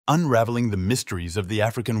unraveling the mysteries of the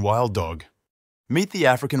African wild dog. Meet the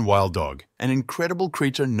African wild dog, an incredible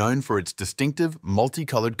creature known for its distinctive,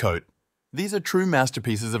 multicolored coat. These are true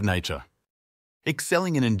masterpieces of nature.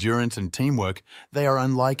 Excelling in endurance and teamwork, they are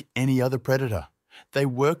unlike any other predator. They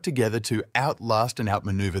work together to outlast and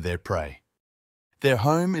outmaneuver their prey. Their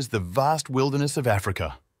home is the vast wilderness of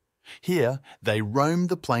Africa. Here, they roam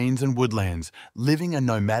the plains and woodlands, living a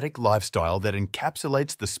nomadic lifestyle that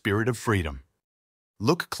encapsulates the spirit of freedom.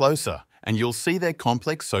 Look closer, and you'll see their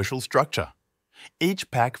complex social structure. Each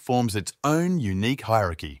pack forms its own unique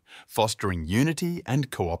hierarchy, fostering unity and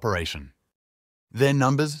cooperation. Their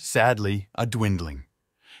numbers, sadly, are dwindling.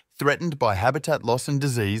 Threatened by habitat loss and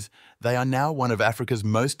disease, they are now one of Africa's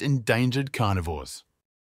most endangered carnivores.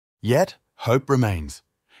 Yet, hope remains.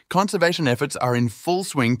 Conservation efforts are in full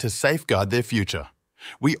swing to safeguard their future.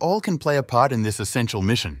 We all can play a part in this essential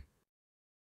mission.